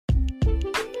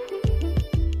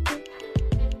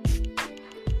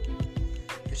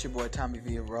It's your boy Tommy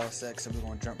V of Raw Sex, and we're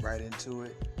going to jump right into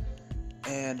it.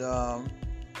 And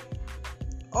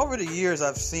over the years,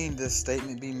 I've seen this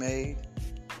statement be made,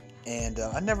 and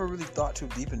I never really thought too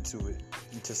deep into it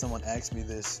until someone asked me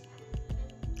this.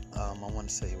 I want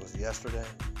to say it was yesterday.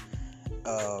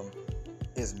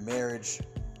 Is marriage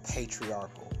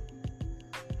patriarchal?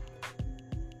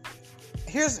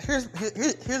 Here's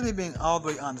me being all the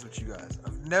way honest with you guys.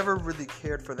 I've never really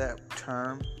cared for that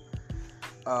term.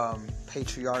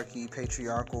 Patriarchy,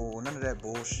 patriarchal, none of that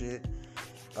bullshit.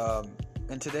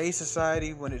 In today's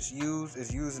society, when it's used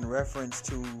in reference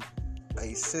to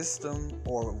a system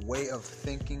or way of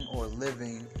thinking or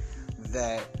living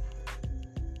that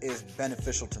is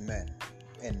beneficial to men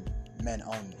and men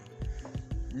only.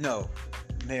 No,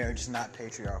 marriage is not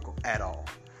patriarchal at all.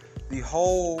 The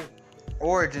whole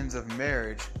origins of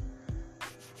marriage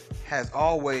has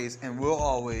always and will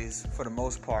always, for the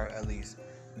most part at least,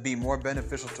 be more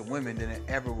beneficial to women than it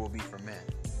ever will be for men.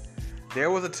 There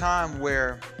was a time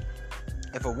where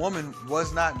if a woman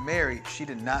was not married, she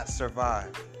did not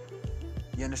survive.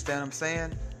 You understand what I'm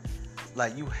saying?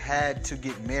 Like, you had to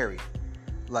get married.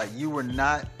 Like, you were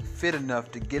not fit enough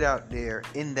to get out there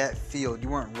in that field. You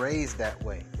weren't raised that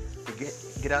way. To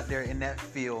get out there in that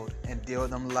field and deal with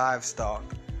them livestock,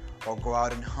 or go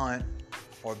out and hunt,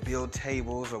 or build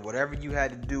tables, or whatever you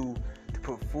had to do to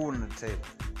put food on the table.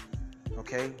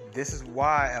 Okay? This is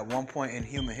why at one point in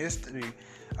human history,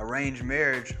 arranged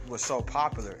marriage was so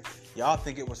popular. Y'all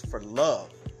think it was for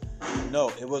love. No,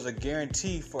 it was a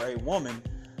guarantee for a woman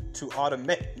to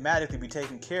automatically be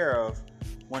taken care of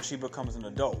when she becomes an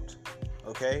adult.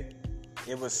 Okay?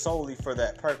 It was solely for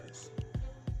that purpose.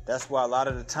 That's why a lot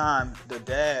of the time the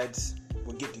dads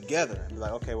would get together and be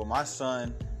like, okay, well, my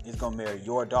son is going to marry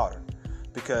your daughter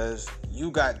because you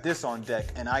got this on deck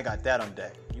and I got that on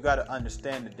deck. You got to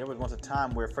understand that there was once a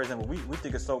time where, for example, we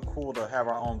think it's so cool to have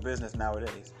our own business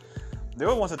nowadays. There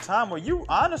was once a time where you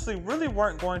honestly really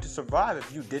weren't going to survive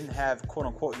if you didn't have, quote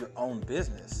unquote, your own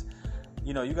business.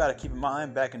 You know, you got to keep in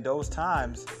mind, back in those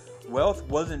times, wealth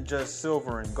wasn't just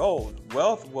silver and gold.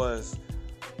 Wealth was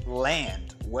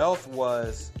land. Wealth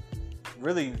was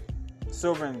really,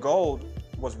 silver and gold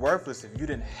was worthless if you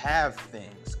didn't have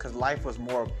things, because life was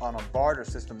more on a barter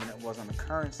system than it was on a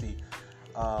currency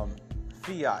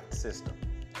fiat system.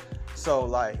 So,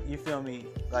 like, you feel me?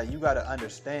 Like, you got to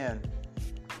understand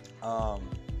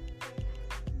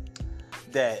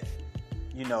that,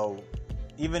 you know,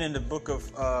 even in the book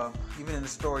of, even in the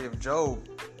story of Job,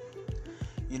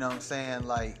 you know what I'm saying?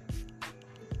 Like,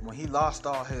 when he lost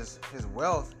all his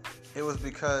wealth, it was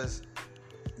because,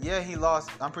 yeah,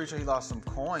 I'm pretty sure he lost some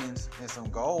coins and some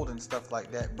gold and stuff like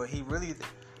that, but he really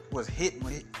was hit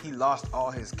when he lost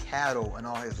all his cattle and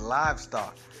all his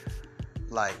livestock.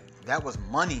 Like, that was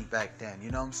money back then,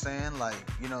 you know what I'm saying? Like,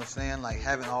 you know what I'm saying? Like,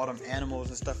 having all them animals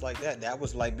and stuff like that, that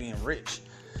was like being rich.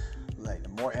 Like, the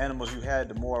more animals you had,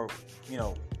 the more, you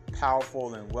know,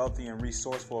 powerful and wealthy and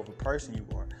resourceful of a person you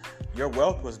were. Your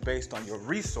wealth was based on your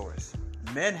resource.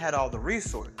 Men had all the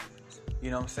resources,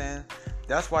 you know what I'm saying?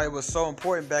 That's why it was so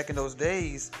important back in those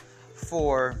days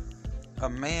for a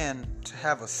man to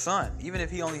have a son, even if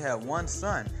he only had one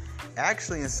son.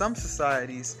 Actually, in some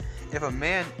societies, if a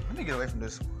man, let me get away from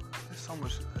this. There's so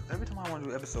much. Every time I want to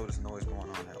do an episode, there's noise going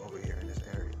on over here in this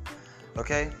area.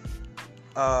 Okay.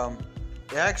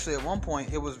 Actually, at one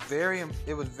point, it was very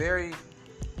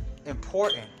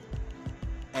important,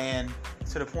 and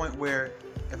to the point where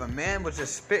if a man was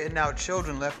just spitting out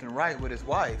children left and right with his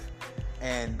wife,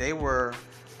 and they were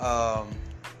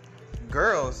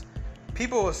girls,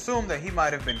 people assumed that he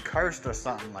might have been cursed or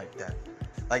something like that.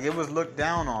 Like, it was looked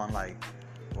down on, like,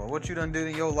 well, what you done did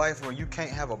in your life where you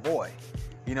can't have a boy?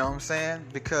 You know what I'm saying?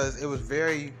 Because it was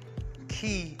very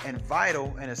key and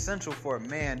vital and essential for a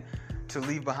man to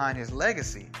leave behind his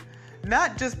legacy.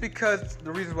 Not just because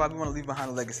the reasons why we want to leave behind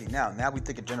a legacy now. Now we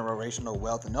think of generational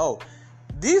wealth, and no,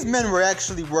 these men were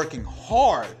actually working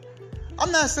hard.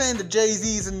 I'm not saying the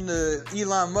Jay-Z's and the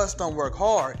Elon Musk don't work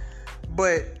hard,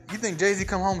 but you think Jay-Z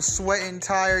come home sweating,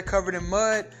 tired, covered in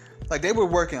mud? Like, they were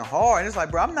working hard. And it's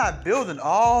like, bro, I'm not building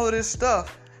all of this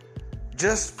stuff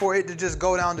just for it to just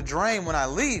go down the drain when I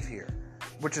leave here,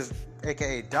 which is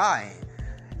aka dying.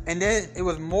 And then it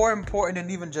was more important than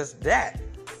even just that.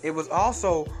 It was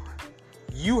also,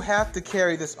 you have to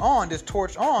carry this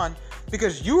torch on,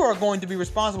 because you are going to be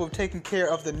responsible for taking care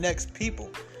of the next people.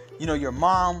 You know, your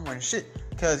mom and shit.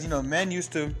 Because, you know, men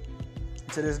used to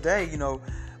this day, you know,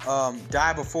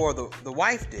 die before the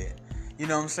wife did. You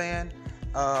know what I'm saying?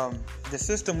 The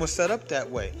system was set up that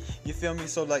way. You feel me?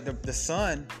 So, like, the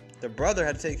son, the brother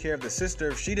had to take care of the sister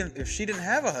if she didn't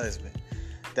have a husband.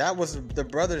 That was the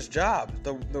brother's job.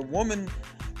 The woman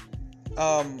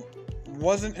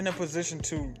wasn't in a position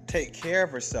to take care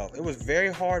of herself. It was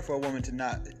very hard for a woman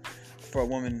not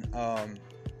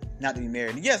to be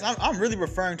married. And yes, I'm really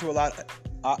referring to a lot,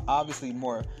 obviously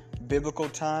more biblical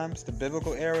times, the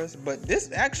biblical eras, but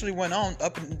this actually went on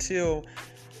up until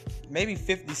maybe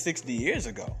 50, 60 years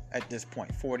ago at this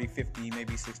point, 40, 50,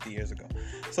 maybe 60 years ago.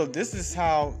 So this is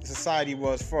how society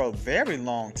was for a very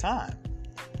long time.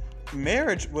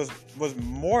 Marriage was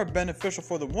more beneficial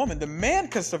for the woman. The man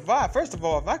could survive. First of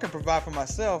all, if I can provide for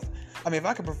myself, if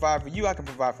I can provide for you, I can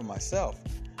provide for myself.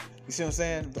 You see what I'm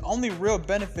saying? The only real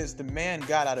benefits the man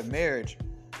got out of marriage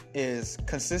is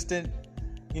consistent,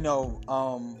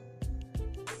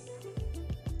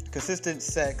 consistent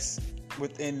sex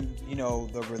within,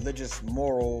 the religious,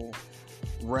 moral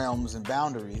realms and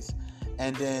boundaries.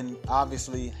 And then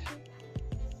obviously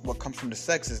what comes from the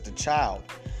sex is the child.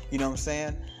 You know what I'm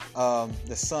saying?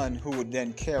 The son who would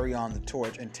then carry on the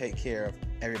torch and take care of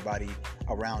everybody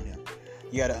around him.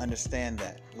 You got to understand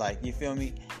that. Like, you feel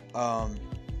me?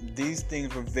 These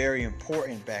things were very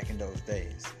important back in those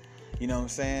days. You know what I'm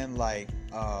saying? Like,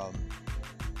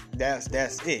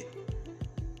 that's it.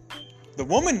 The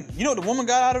woman, what the woman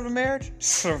got out of the marriage?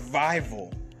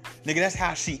 Survival. Nigga, that's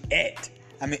how she ate.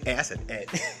 I said ate.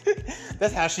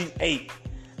 That's how she ate.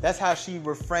 That's how she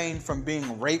refrained from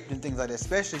being raped and things like that.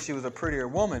 Especially if she was a prettier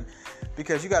woman.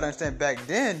 Because you got to understand, back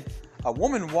then, a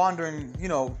woman wandering,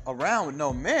 around with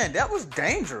no man, that was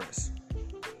dangerous.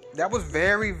 That was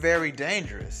very, very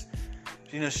dangerous.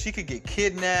 She could get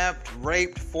kidnapped,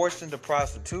 raped, forced into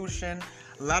prostitution.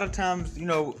 A lot of times,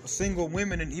 single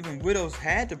women and even widows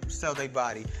had to sell their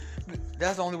body.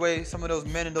 That's the only way some of those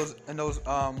men in those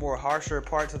more harsher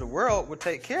parts of the world would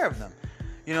take care of them.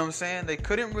 You know what I'm saying? They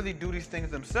couldn't really do these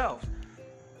things themselves.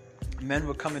 Men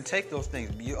would come and take those things.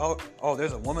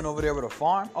 There's a woman over there with a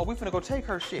farm. Oh, we finna go take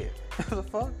her shit. What the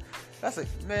fuck?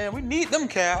 Man, we need them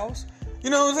cows.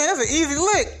 You know what I'm saying? That's an easy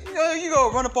lick. You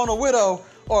go run up on a widow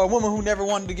or a woman who never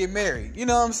wanted to get married. You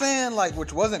know what I'm saying? Like,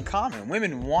 which wasn't common.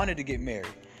 Women wanted to get married.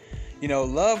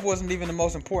 Love wasn't even the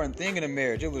most important thing in a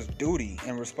marriage. It was duty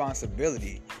and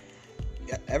responsibility.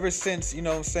 Ever since,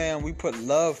 we put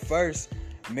love first,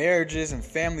 marriages and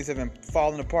families have been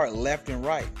falling apart left and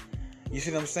right. You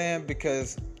see what I'm saying?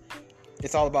 Because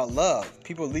it's all about love.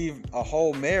 People leave a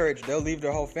whole marriage, they'll leave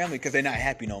their whole family because they're not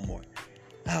happy no more.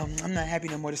 I'm not happy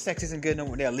no more. The sex isn't good no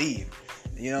more. They'll leave.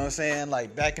 You know what I'm saying?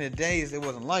 Like, back in the days, it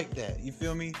wasn't like that. You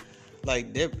feel me?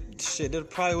 Like, there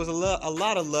probably was a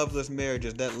lot of loveless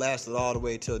marriages that lasted all the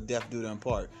way till death do them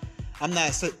part. I'm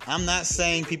not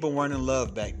saying people weren't in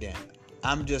love back then.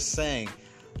 I'm just saying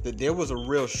that there was a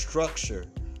real structure.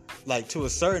 Like, to a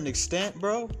certain extent,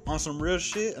 bro, on some real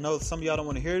shit. I know some of y'all don't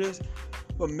want to hear this,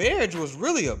 but marriage was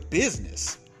really a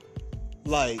business.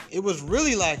 Like, it was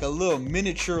really like a little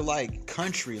miniature, like,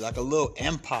 country, like a little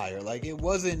empire. Like, it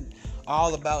wasn't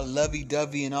all about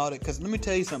lovey-dovey and all that. Because let me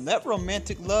tell you something, that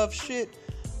romantic love shit,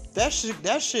 that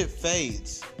shit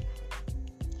fades.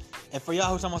 And for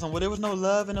y'all who talking about something, well, there was no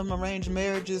love in them arranged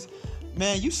marriages,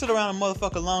 man, you sit around a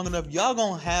motherfucker long enough, y'all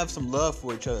gonna have some love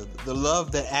for each other. The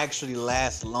love that actually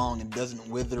lasts long and doesn't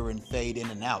wither and fade in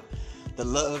and out. The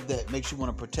love that makes you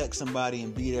want to protect somebody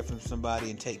and be there for somebody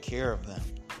and take care of them.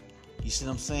 You see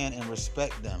what I'm saying? And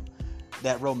respect them.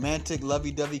 That romantic,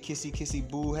 lovey-dovey, kissy-kissy,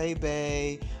 boo, hey,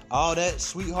 babe, all that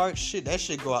sweetheart shit, that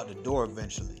shit go out the door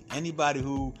eventually. Anybody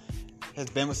who has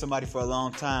been with somebody for a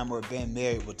long time or been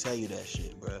married will tell you that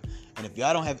shit, bro. And if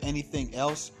y'all don't have anything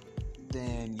else,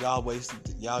 then y'all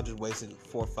just wasted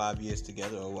 4 or 5 years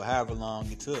together, or however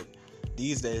long it took.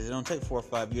 These days, it don't take 4 or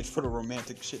 5 years for the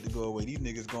romantic shit to go away. These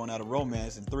niggas going out of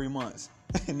romance in 3 months.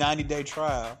 90-day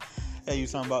trial. Hey, you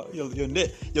talking about your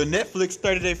Netflix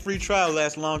 30-day free trial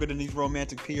lasts longer than these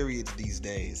romantic periods these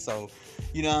days. So,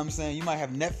 you know what I'm saying? You might have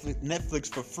Netflix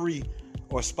for free,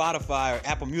 or Spotify or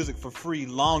Apple Music for free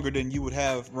longer than you would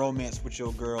have romance with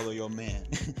your girl or your man.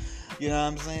 You know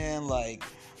what I'm saying? Like,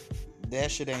 that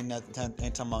shit ain't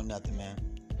talking about nothing, man.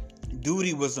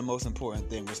 Duty was the most important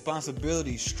thing.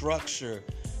 Responsibility, structure,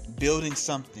 building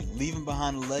something, leaving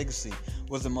behind a legacy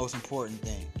was the most important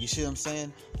thing. You see what I'm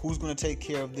saying? Who's going to take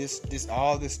care of this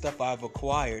all this stuff I've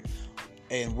acquired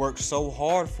and worked so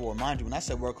hard for? Mind you, when I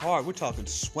say work hard, we're talking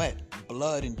sweat,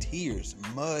 blood and tears,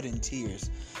 mud and tears.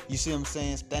 You see what I'm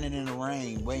saying? Standing in the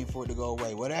rain, waiting for it to go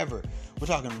away, whatever. We're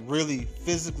talking really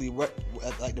physically,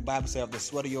 like the Bible says, the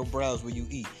sweat of your brows will you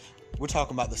eat. We're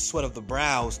talking about the sweat of the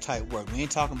brows type work. We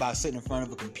ain't talking about sitting in front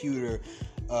of a computer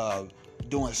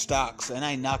doing stocks. And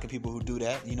I ain't knocking people who do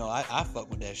that. You know, I fuck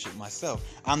with that shit myself.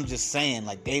 I'm just saying,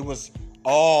 like, they was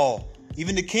all,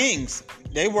 even the kings,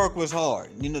 their work was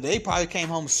hard. You know, they probably came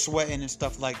home sweating and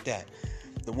stuff like that.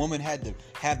 The woman had to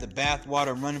have the bath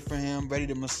water running for him, ready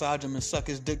to massage him and suck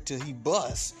his dick till he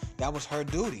busts. That was her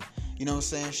duty. You know what I'm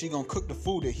saying? She gonna cook the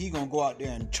food that he gonna go out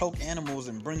there and choke animals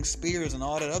and bring spears and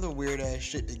all that other weird ass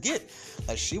shit to get.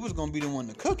 Like, she was gonna be the one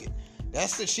to cook it.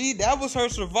 That was her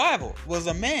survival, was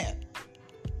a man.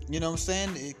 You know what I'm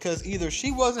saying? Because either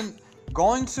she wasn't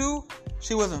going to,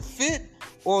 she wasn't fit,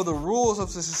 or the rules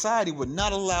of the society would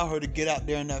not allow her to get out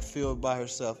there in that field by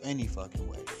herself any fucking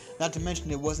way. Not to mention,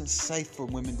 it wasn't safe for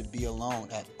women to be alone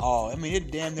at all. I mean,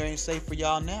 it damn near ain't safe for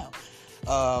y'all now.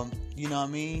 You know what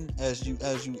I mean? As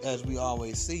we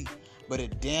always see. But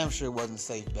it damn sure wasn't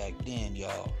safe back then,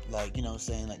 y'all. Like, you know what I'm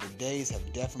saying? Like, the days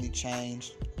have definitely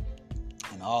changed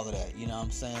and all of that. You know what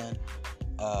I'm saying?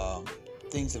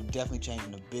 Things have definitely changed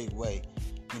in a big way.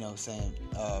 You know what I'm saying?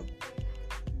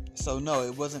 So no,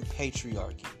 it wasn't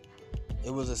patriarchy.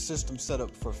 It was a system set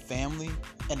up for family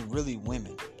and really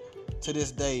women. To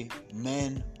this day,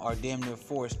 men are damn near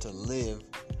forced to live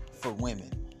for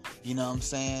women. You know what I'm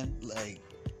saying? Like,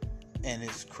 and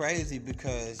it's crazy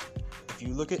because if you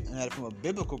look at it from a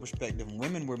biblical perspective,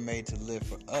 women were made to live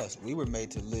for us. We were made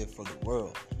to live for the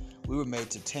world. We were made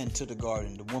to tend to the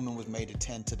garden. The woman was made to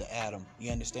tend to the Adam.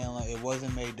 You understand? Like, it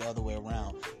wasn't made the other way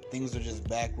around. Things are just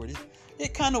backward.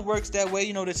 It kind of works that way.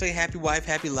 You know, they say happy wife,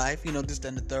 happy life. You know, this, that,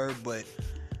 and the third. But,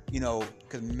 you know,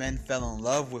 because men fell in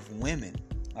love with women.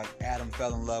 Like Adam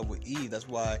fell in love with Eve. That's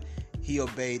why he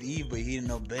obeyed Eve, but he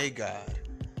didn't obey God.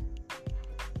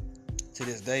 To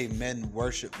this day, men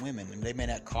worship women. And they may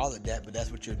not call it that, but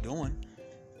that's what you're doing.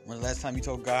 When the last time you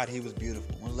told God he was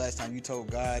beautiful? When the last time you told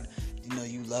God, you know,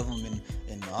 you love him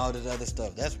and all this other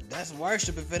stuff? That's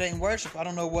worship. If it ain't worship, I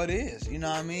don't know what is. You know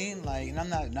what I mean? Like, and I'm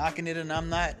not knocking it and I'm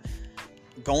not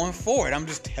going for it. I'm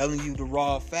just telling you the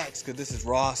raw facts because this is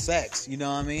raw sex. You know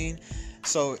what I mean?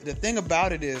 So the thing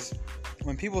about it is,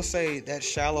 when people say that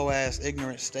shallow ass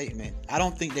ignorant statement, I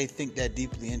don't think they think that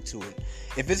deeply into it.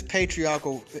 If it's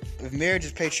patriarchal, if marriage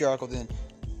is patriarchal, then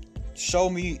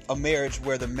show me a marriage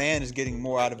where the man is getting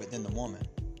more out of it than the woman.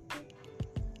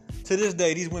 To this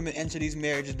day, these women enter these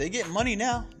marriages. They get money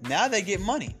now. Now they get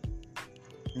money.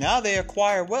 Now they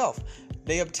acquire wealth.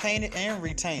 They obtain it and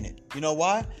retain it. You know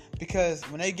why? Because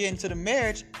when they get into the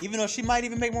marriage, even though she might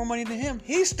even make more money than him,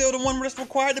 he's still the one that's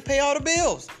required to pay all the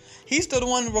bills. He's still the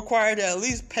one required to at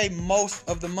least pay most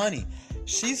of the money.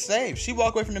 She's saved. She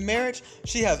walked away from the marriage.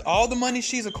 She has all the money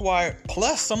she's acquired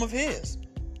plus some of his.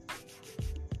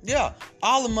 Yeah,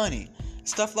 all the money.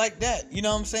 Stuff like that. You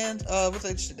know what I'm saying? What's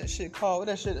that shit called? What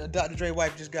that shit Dr. Dre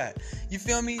wife just got? You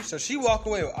feel me? So she walked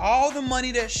away with all the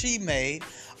money that she made,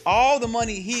 all the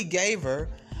money he gave her,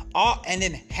 and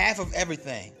then half of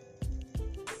everything.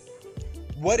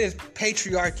 What is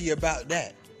patriarchy about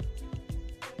that?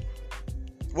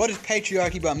 What is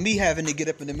patriarchy about me having to get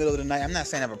up in the middle of the night? I'm not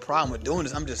saying I have a problem with doing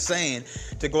this. I'm just saying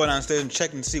to go downstairs and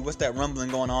check and see what's that rumbling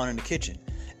going on in the kitchen.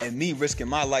 And me risking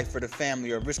my life for the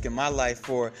family or risking my life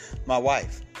for my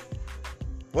wife.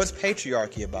 What's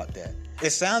patriarchy about that? It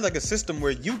sounds like a system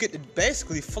where you get to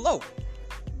basically float.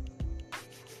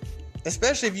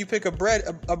 Especially if you pick a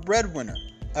breadwinner,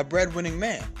 a breadwinning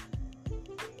man.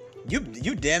 You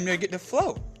damn near get to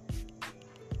float.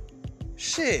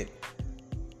 Shit.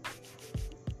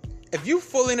 If you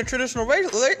fully in a traditional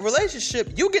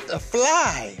relationship, you get to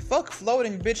fly. Fuck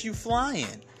floating, bitch, you flying.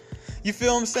 You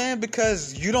feel what I'm saying?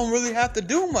 Because you don't really have to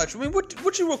do much. I mean,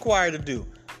 what you required to do?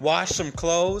 Wash some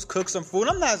clothes, cook some food.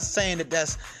 I'm not saying that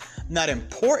that's not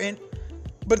important,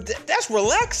 but that's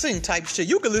relaxing type shit.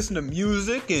 You can listen to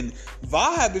music and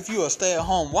vibe if you're a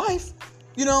stay-at-home wife.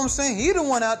 You know what I'm saying? He the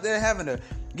one out there having to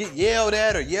get yelled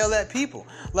at or yell at people.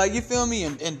 Like, you feel me?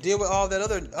 And deal with all that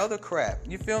other crap.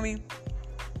 You feel me?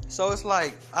 So it's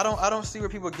like I don't see where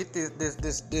people get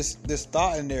this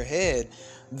thought in their head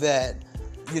that,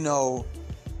 you know,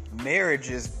 marriage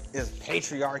is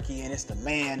patriarchy and it's the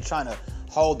man trying to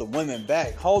hold the women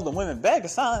back. Hold the women back. It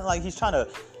sounds like he's trying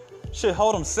to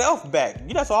hold himself back.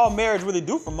 That's all marriage really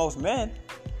do for most men.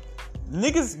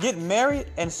 Niggas get married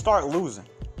and start losing.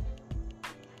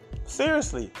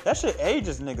 Seriously, that shit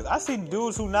ages niggas. I see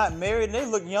dudes who not married and they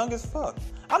look young as fuck.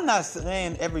 I'm not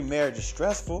saying every marriage is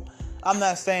stressful. I'm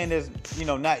not saying there's,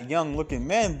 not young looking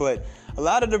men, but a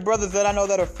lot of the brothers that I know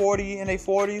that are 40 in their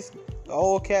 40s, the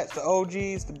old cats, the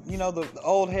OGs, the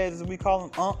old heads as we call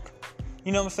them, unk.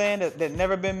 You know what I'm saying? That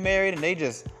never been married and they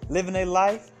just living their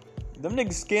life. Them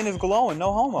niggas' skin is glowing,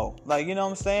 no homo. Like, you know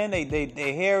what I'm saying?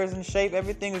 They hair is in shape,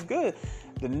 everything is good.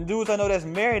 The dudes I know that's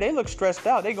married, they look stressed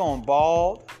out. They going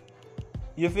bald.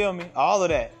 You feel me? All of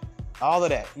that.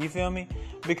 You feel me?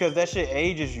 Because that shit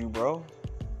ages you, bro.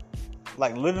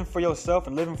 Like, living for yourself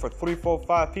and living for 3, 4,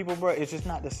 5 people, bro, it's just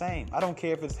not the same. I don't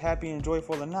care if it's happy and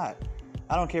joyful or not.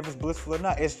 I don't care if it's blissful or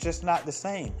not. It's just not the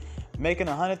same. Making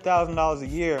 $100,000 a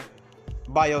year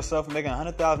by yourself, making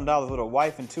 $100,000 with a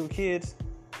wife and 2 kids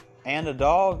and a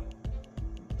dog.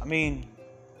 I mean,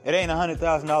 it ain't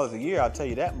 $100,000 a year. I'll tell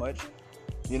you that much.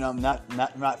 You know,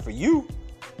 not for you.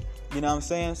 You know what I'm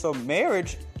saying? So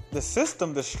marriage, the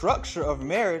system, the structure of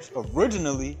marriage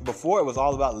originally, before it was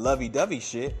all about lovey-dovey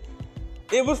shit,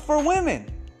 it was for women.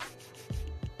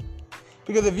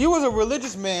 Because if you was a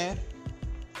religious man,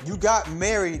 you got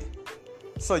married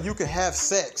so you could have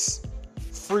sex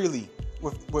freely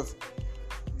with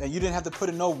and you didn't have to put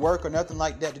in no work or nothing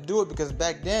like that to do it, because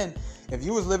back then, if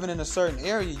you was living in a certain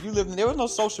area, there was no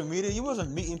social media. You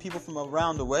wasn't meeting people from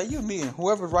around the way. You were meeting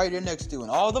whoever's right there next to you, and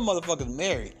all the motherfuckers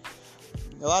married.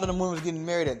 A lot of them women was getting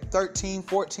married at 13,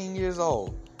 14 years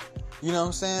old. You know what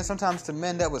I'm saying? Sometimes to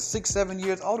men that was 6, 7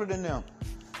 years older than them.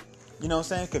 You know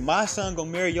what I'm saying? Cause my son gonna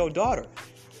marry your daughter.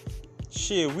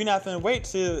 Shit, we not finna wait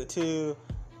till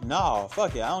no,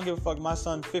 fuck it. I don't give a fuck. My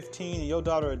son 15 and your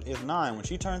daughter is 9. When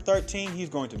she turned 13, he's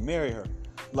going to marry her.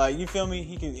 Like, you feel me?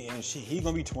 He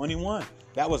gonna be 21.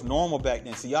 That was normal back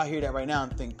then. So y'all hear that right now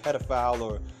and think pedophile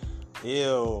or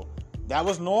ew. That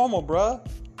was normal, bruh.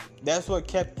 That's what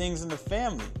kept things in the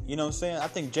family. You know what I'm saying? I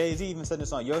think Jay-Z even said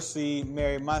this on Your Seed,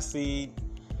 Marry My Seed.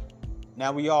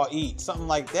 Now we all eat. Something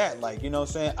like that. Like, you know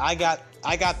what I'm saying? I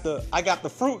got the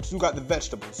fruits, you got the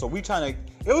vegetables. So we trying to,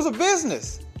 it was a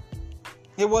business.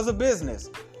 It was a business.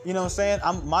 You know what I'm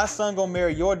saying? My son gonna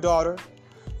marry your daughter.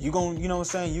 You know what I'm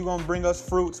saying? You gonna bring us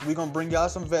fruits. We gonna bring y'all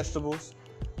some vegetables.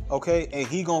 Okay? And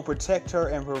he gonna protect her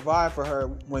and provide for her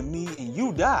when me and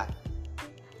you die.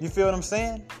 You feel what I'm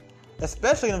saying?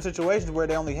 Especially in them situations where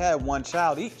they only had one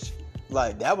child each.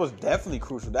 Like, that was definitely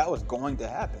crucial. That was going to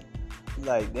happen.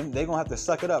 Like, they gonna have to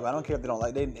suck it up. I don't care if they don't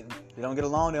like, they don't get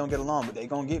along, but they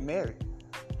gonna get married.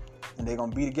 And they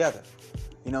gonna be together.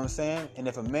 You know what I'm saying? And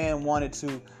if a man wanted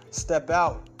to step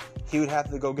out, he would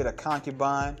have to go get a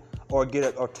concubine or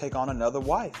take on another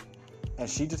wife. And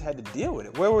she just had to deal with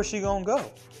it. Where was she gonna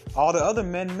go? All the other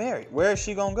men married. Where is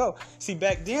she gonna go? See,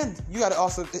 back then, you gotta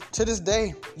also, to this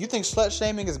day, you think slut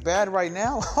shaming is bad right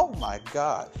now? Oh my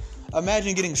God.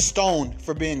 Imagine getting stoned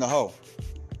for being a hoe.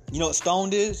 You know what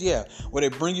stoned is? Yeah. Where they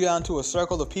bring you out into a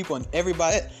circle of people and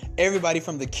everybody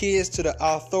from the kids to the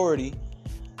authority,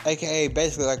 aka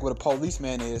basically like what a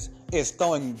policeman is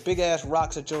throwing big ass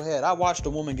rocks at your head. I watched a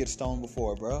woman get stoned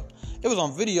before, bro. It was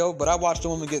on video, but I watched a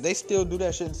woman they still do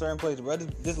that shit in certain places, bro.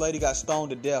 This lady got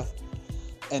stoned to death.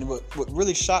 And what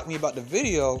really shocked me about the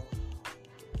video,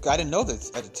 I didn't know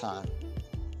this at the time,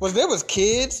 was there was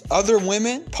kids, other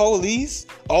women, police,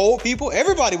 old people,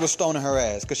 everybody was stoning her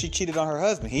ass because she cheated on her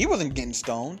husband. He wasn't getting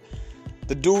stoned.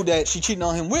 The dude that she cheated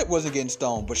on him with wasn't getting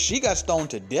stoned, but she got stoned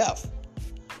to death.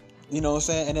 You know what I'm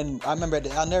saying? And then I remember,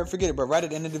 I'll never forget it, but right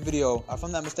at the end of the video, if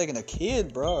I'm not mistaken, a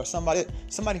kid, bro, or somebody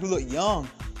who looked young,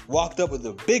 walked up with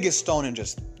the biggest stone and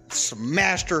just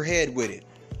smashed her head with it.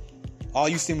 All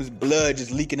you seen was blood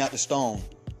just leaking out the stone.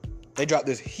 They dropped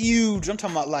this huge, I'm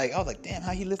talking about I was like, damn,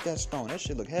 how he lift that stone? That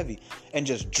shit look heavy. And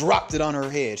just dropped it on her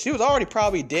head. She was already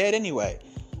probably dead anyway.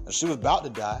 She was about to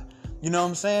die. You know what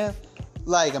I'm saying?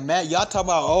 Like, y'all talk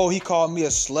about, oh, he called me a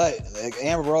slut. Like,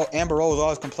 Amber Rose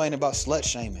always complaining about slut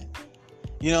shaming.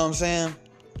 You know what I'm saying?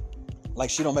 Like,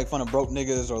 she don't make fun of broke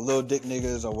niggas or little dick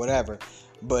niggas or whatever.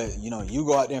 But, you know, you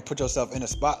go out there and put yourself in a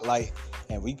spotlight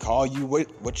and we call you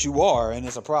what you are, and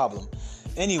it's a problem.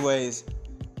 Anyways,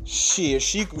 she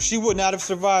would not have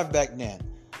survived back then.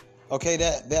 Okay,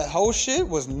 that whole shit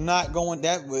was not going,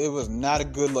 it was not a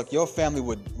good look. Your family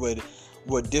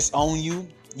would disown you.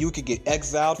 You could get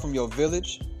exiled from your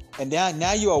village. And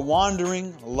now you're a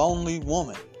wandering, lonely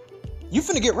woman. You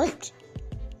finna get raped.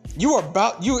 You was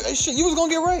gonna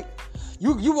get raped.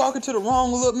 You walk into the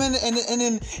wrong little man,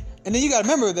 and then you gotta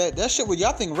remember that shit where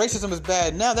y'all think racism is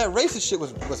bad now, that racist shit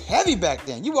was heavy back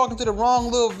then. You walk into the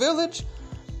wrong little village.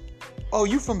 Oh,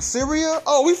 you from Syria?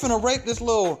 Oh, we finna rape this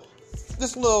little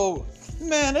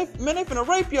man, they finna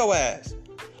rape your ass.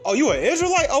 Oh, you an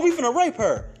Israelite? Oh, we finna rape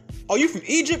her. Oh, you from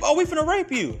Egypt? Oh, we finna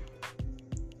rape you.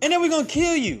 And then we gonna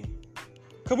kill you.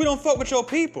 Cause we don't fuck with your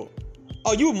people.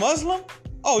 Oh, you a Muslim?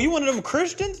 Oh, you one of them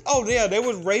Christians? Oh, yeah, they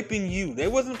was raping you. They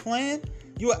wasn't playing.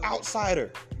 You an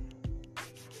outsider.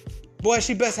 Boy,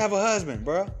 she best have a husband,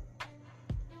 bro.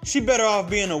 She better off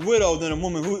being a widow than a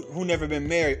woman who never been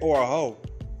married or a hoe.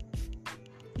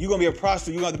 You gonna be a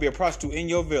prostitute. You gonna have to be a prostitute in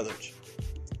your village.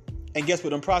 And guess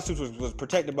what? Them prostitutes was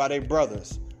protected by their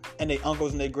brothers and their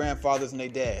uncles and their grandfathers and their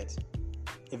dads.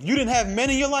 If you didn't have men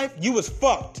in your life, you was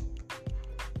fucked.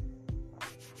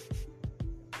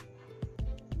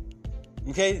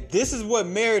 Okay, this is what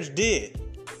marriage did.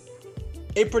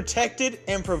 It protected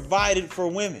and provided for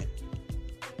women.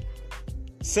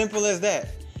 Simple as that.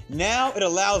 Now it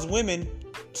allows women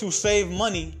to save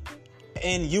money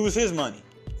and use his money.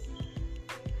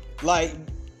 Like,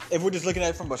 if we're just looking at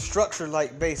it from a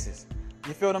structure-like basis.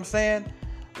 You feel what I'm saying?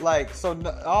 Like, so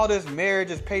all this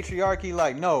marriage is patriarchy.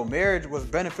 Like, no, marriage was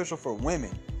beneficial for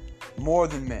women more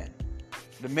than men.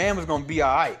 The man was going to be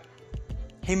all right.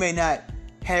 He may not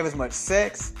have as much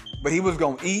sex, but he was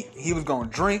going to eat. He was going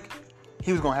to drink.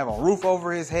 He was going to have a roof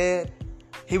over his head.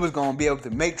 He was going to be able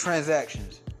to make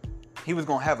transactions. He was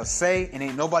going to have a say, and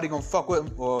ain't nobody going to fuck with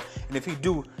him. And if he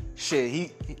do,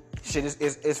 shit,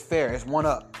 it's fair. It's one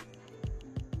up.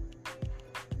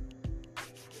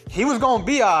 He was going to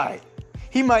be all right.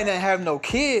 He might not have no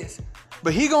kids,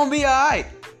 but he going to be all right.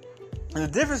 And the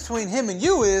difference between him and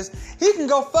you is he can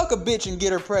go fuck a bitch and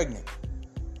get her pregnant.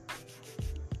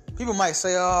 People might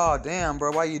say, oh, damn,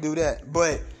 bro, why you do that?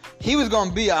 But he was going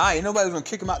to be all right. Nobody was going to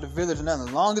kick him out the village or nothing.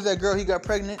 As long as that girl he got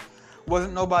pregnant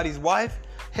wasn't nobody's wife,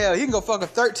 hell, he can go fuck a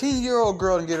 13-year-old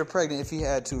girl and get her pregnant if he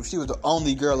had to, if she was the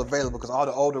only girl available because all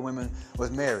the older women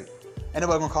was married. Ain't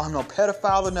nobody going to call him no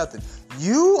pedophile or nothing.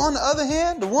 You, on the other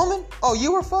hand, the woman, oh,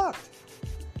 you were fucked.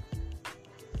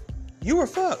 You were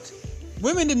fucked.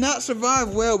 Women did not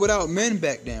survive well without men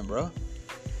back then, bro.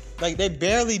 Like, they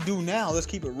barely do now. Let's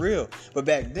keep it real. But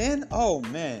back then, oh,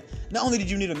 man. Not only did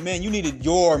you need a man, you needed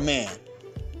your man.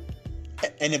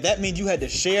 And if that means you had to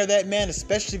share that man,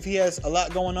 especially if he has a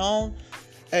lot going on,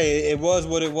 hey, it was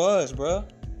what it was, bro.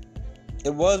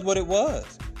 It was what it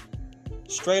was.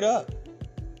 Straight up.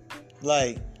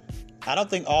 Like, I don't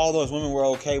think all those women were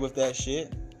okay with that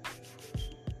shit.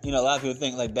 You know, a lot of people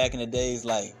think, like, back in the days,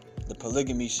 like, the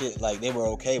polygamy shit, like, they were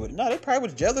okay with it. No, they probably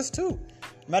was jealous, too.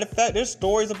 Matter of fact, there's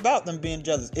stories about them being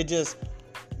jealous. It just,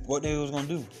 what they was gonna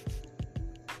do.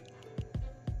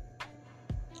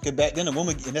 Because back then, a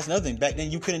woman, and that's another thing, back then,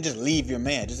 you couldn't just leave your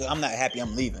man. Just, I'm not happy,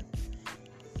 I'm leaving.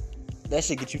 That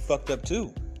shit get you fucked up,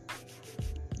 too.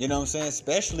 You know what I'm saying?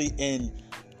 Especially in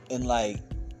like,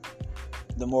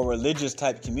 the more religious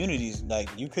type communities, like,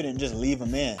 you couldn't just leave a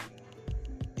man.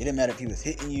 It didn't matter if he was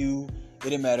hitting you. It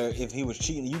didn't matter if he was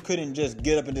cheating. You couldn't just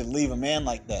get up and just leave a man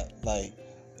like that. Like,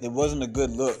 it wasn't a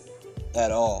good look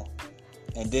at all.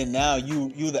 And then now you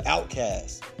the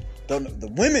outcast.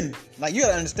 The women, like, you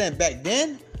gotta understand, back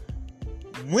then,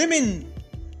 women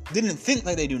didn't think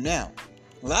like they do now.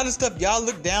 A lot of stuff y'all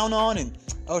look down on and,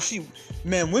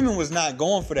 women was not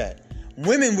going for that.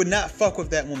 Women would not fuck with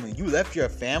that woman. You left your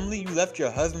family, you left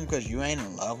your husband because you ain't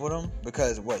in love with him,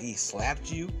 because he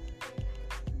slapped you.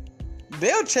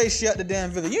 They'll chase you out the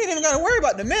damn village. You ain't even got to worry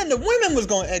about the men. The women was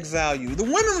going to exile you. The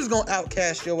women was going to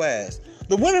outcast your ass.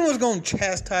 The women was going to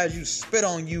chastise you, spit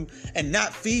on you, and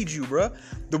not feed you, bruh.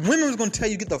 The women was going to tell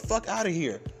you, get the fuck out of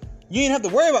here. You ain't have to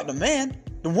worry about the man.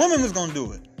 The woman was going to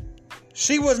do it.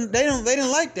 They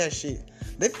didn't like that shit.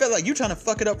 They felt like you trying to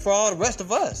fuck it up for all the rest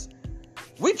of us.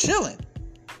 We chilling.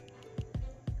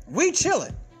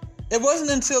 It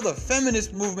wasn't until the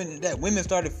feminist movement that women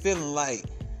started feeling like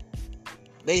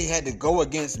they had to go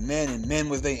against men, and men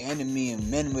was their enemy, and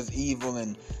men was evil,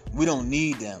 and we don't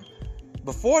need them.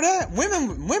 Before that,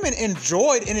 women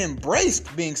enjoyed and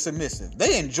embraced being submissive.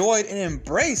 They enjoyed and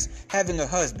embraced having a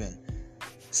husband,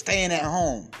 staying at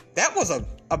home. That was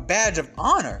a badge of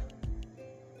honor.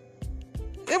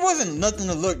 It wasn't nothing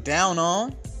to look down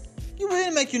on. You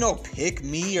didn't make you no pick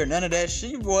me or none of that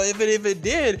shit. Boy, if it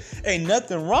did, ain't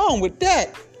nothing wrong with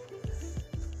that.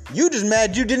 You just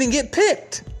mad you didn't get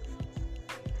picked.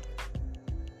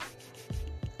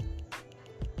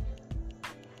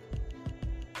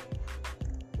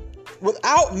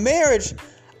 Without marriage,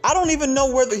 I don't even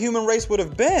know where the human race would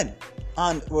have been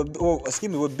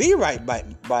would be right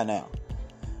by now.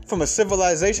 From a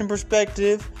civilization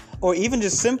perspective, or even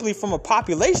just simply from a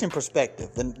population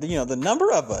perspective, the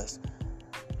number of us.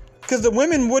 Because the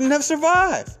women wouldn't have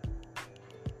survived.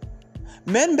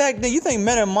 Men back then, you think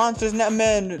men are monsters? Not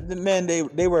men. The men,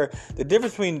 they were. The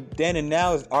difference between then and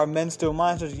now is, are men still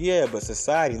monsters? Yeah, but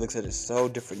society looks at it so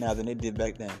different now than they did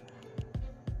back then.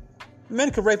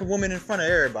 Men could rape a woman in front of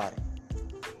everybody.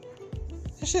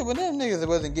 And shit, when them niggas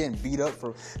wasn't getting beat up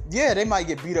for... Yeah, they might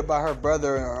get beat up by her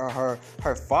brother or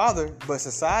her father, but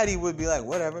society would be like,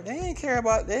 whatever. They ain't care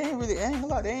about... They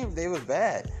was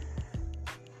bad.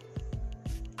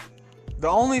 The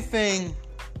only thing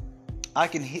I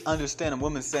can understand a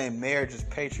woman saying marriage is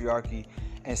patriarchy,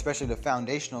 and especially the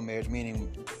foundational marriage,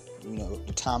 meaning,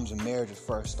 the times when marriage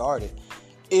first started,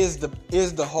 is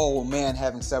the whole man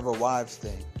having several wives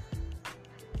thing.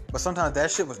 But sometimes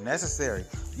that shit was necessary.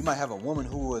 You might have a woman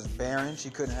who was barren. She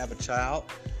couldn't have a child.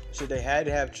 So they had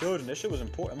to have children. That shit was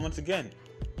important. Once again,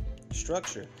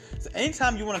 structure. So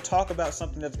anytime you want to talk about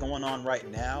something that's going on right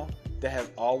now, that has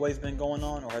always been going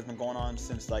on, or has been going on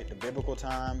since like the biblical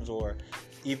times, or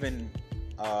even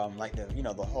like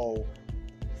the whole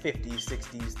 50s,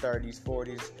 60s, 30s,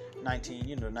 40s,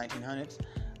 1900s.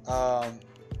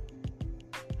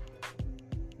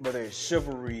 Whether it's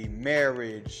chivalry,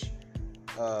 marriage,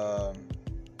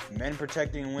 men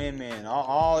protecting women,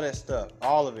 all that stuff,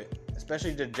 all of it,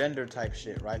 especially the gender type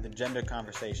shit, right? The gender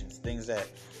conversations, things that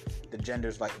the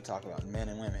genders like to talk about, men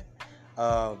and women.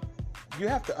 You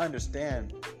have to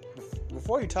understand,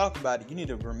 before you talk about it, you need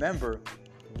to remember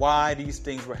why these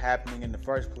things were happening in the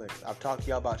first place. I've talked to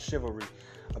y'all about chivalry,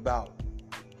 about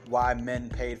why men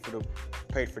paid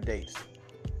for dates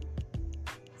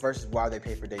versus why they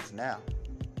pay for dates now.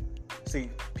 See,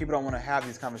 people don't want to have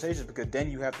these conversations because then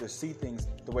you have to see things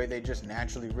the way they just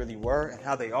naturally really were and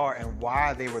how they are and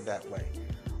why they were that way.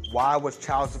 Why was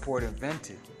child support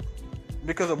invented?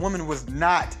 Because a woman was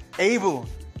not able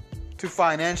to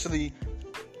financially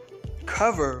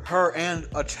cover her and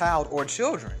a child or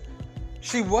children.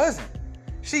 She wasn't.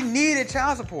 She needed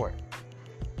child support.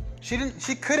 She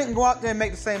couldn't go out there and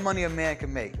make the same money a man could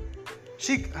make.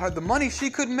 The money she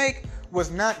could make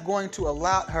was not going to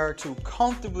allow her to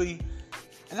comfortably,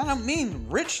 and I don't mean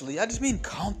richly, I just mean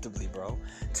comfortably, bro,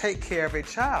 take care of a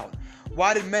child.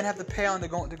 Why did men have to pay on to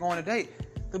go on a date?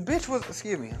 The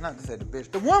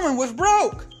woman was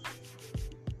broke.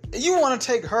 You want to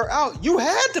take her out, you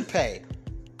had to pay.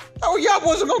 Oh, y'all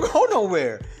wasn't going to go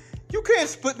nowhere. You can't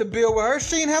split the bill with her.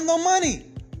 She didn't have no money.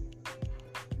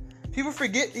 People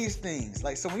forget these things.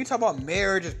 Like, so when you talk about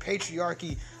marriage as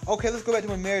patriarchy, okay, let's go back to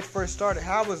when marriage first started.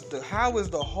 How was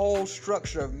the whole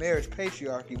structure of marriage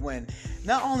patriarchy when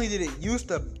not only did it used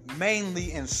to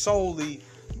mainly and solely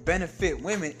benefit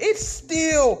women, it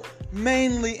still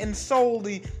mainly and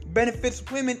solely benefits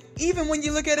women, even when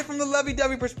you look at it from the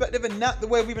lovey-dovey perspective and not the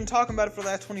way we've been talking about it for the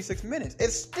last 26 minutes. It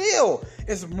still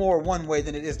is more one way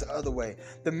than it is the other way.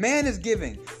 The man is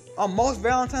giving. On most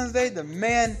Valentine's Day, the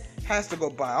man has to go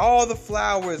buy all the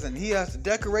flowers and he has to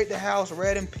decorate the house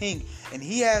red and pink, and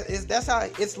that's how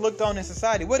it's looked on in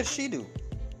society. What does she do?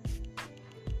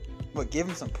 What, give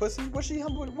him some pussy? Where's she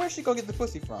gonna get the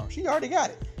pussy from? She already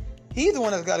got it. He's the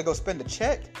one that's got to go spend the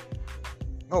check.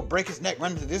 Go break his neck,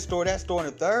 run to this store, that store,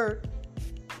 and the third.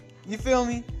 You feel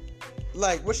me?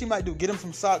 Like, what she might do, get him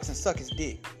some socks and suck his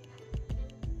dick.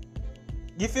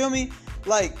 You feel me?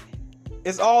 Like,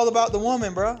 it's all about the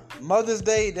woman, bro. Mother's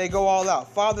Day, they go all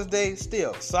out. Father's Day,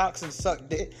 still, socks and suck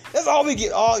dick. That's all we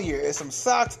get all year, is some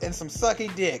socks and some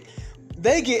sucky dick.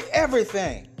 They get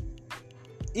everything.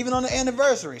 Even on the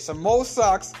anniversary, some more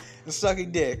socks and sucky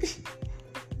dick.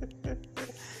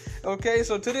 Okay,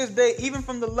 so to this day, even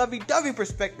from the lovey-dovey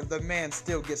perspective, the man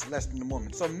still gets less than the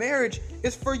woman. So marriage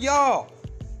is for y'all.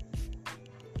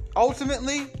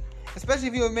 Ultimately, especially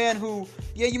if you're a man who,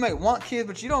 yeah, you might want kids,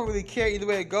 but you don't really care either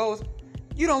way it goes,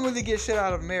 you don't really get shit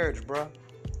out of marriage, bro.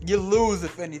 You lose,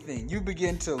 if anything. You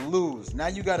begin to lose. Now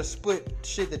you got to split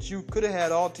shit that you could have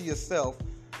had all to yourself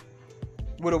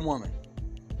with a woman.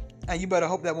 And you better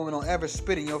hope that woman don't ever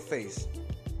spit in your face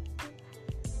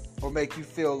or make you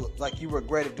feel like you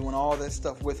regretted doing all that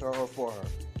stuff with her or for her.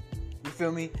 You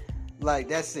feel me? Like,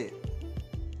 that's it.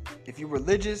 If you're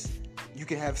religious, you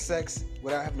can have sex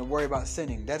without having to worry about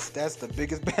sinning. That's the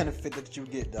biggest benefit that you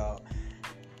get, dog.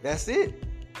 That's it.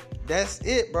 That's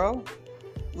it, bro.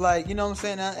 Like, you know what I'm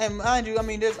saying? And mind you, I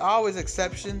mean, there's always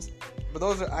exceptions, but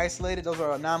those are isolated. Those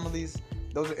are anomalies.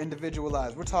 Those are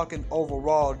individualized. We're talking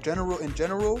overall,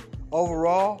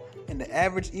 in the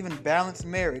average, even balanced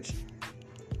marriage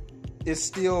is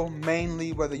still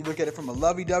mainly, whether you look at it from a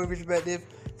lovey-dovey perspective,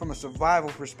 from a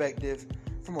survival perspective,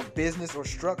 from a business or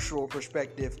structural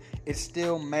perspective, it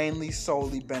still mainly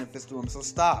solely benefits the women. So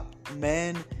stop,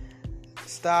 men.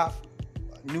 Stop,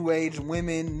 new age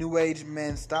women, new age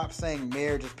men. Stop saying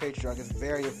marriage is patriarchal. It's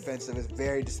very offensive. It's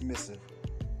very dismissive.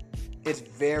 It's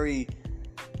very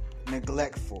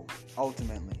neglectful,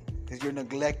 ultimately, because you're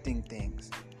neglecting things.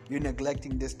 You're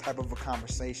neglecting this type of a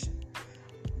conversation.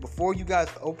 Before you guys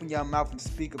open your mouth and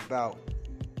speak about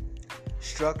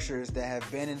structures that have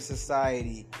been in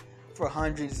society for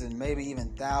hundreds and maybe even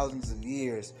thousands of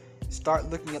years, start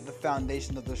looking at the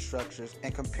foundation of those structures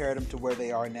and compare them to where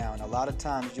they are now. And a lot of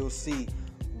times you'll see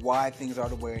why things are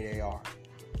the way they are,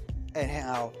 and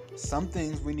how some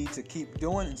things we need to keep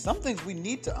doing and some things we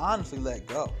need to honestly let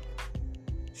go.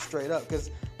 Straight up. Because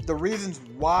the reasons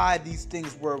why these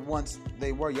things were once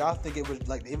they were, y'all think it was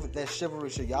like that chivalry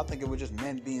shit, y'all think it was just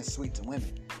men being sweet to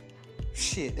women.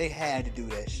 Shit, they had to do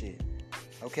that shit.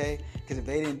 Okay? Because if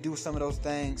they didn't do some of those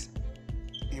things,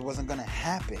 it wasn't gonna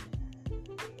happen.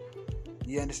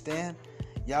 You understand?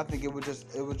 Y'all think it was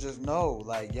just no.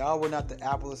 Like, y'all were not the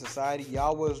apple of society.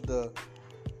 Y'all was the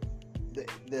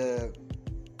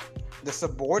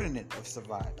subordinate of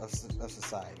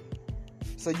society.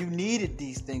 So you needed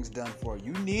these things done for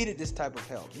you. You needed this type of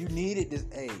help. You needed this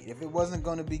aid. If it wasn't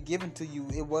going to be given to you,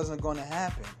 it wasn't going to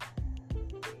happen.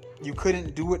 You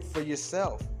couldn't do it for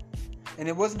yourself. And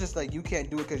it wasn't just like you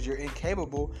can't do it because you're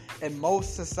incapable. In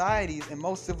most societies, in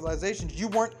most civilizations, you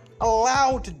weren't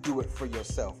allowed to do it for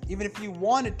yourself. Even if you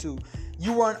wanted to,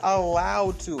 you weren't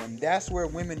allowed to. And that's where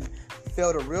women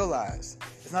fail to realize.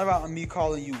 It's not about me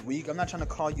calling you weak. I'm not trying to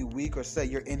call you weak or say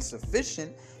you're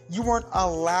insufficient. You weren't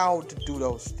allowed to do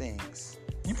those things.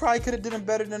 You probably could have done them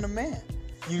better than a man.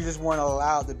 You just weren't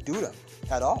allowed to do them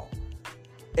at all.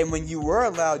 And when you were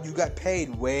allowed, you got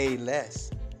paid way less.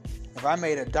 If I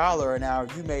made $1 an hour,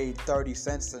 you made 30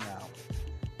 cents an hour.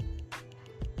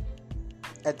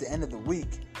 At the end of the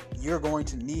week, you're going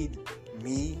to need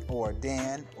me or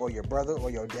Dan or your brother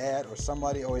or your dad or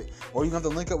somebody, or you have to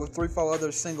link up with 3-4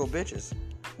 other single bitches,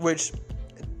 which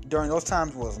during those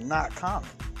times was not common.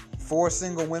 4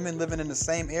 single women living in the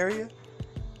same area.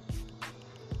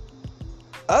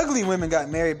 Ugly women got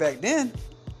married back then.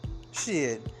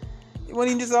 Shit. It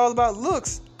wasn't even just all about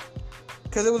looks.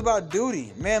 Because it was about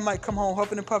duty. Man might come home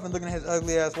huffing and puffing looking at his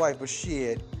ugly ass wife, but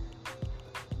shit.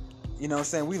 You know what I'm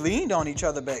saying? We leaned on each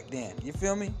other back then. You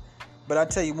feel me? But I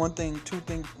tell you one thing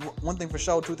for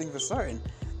sure, 2 things for certain.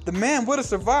 The man would have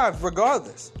survived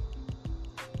regardless.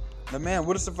 The man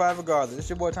would have survived regardless. It's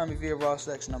your boy Tommy Villa, Raw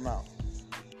Sex, and I'm out.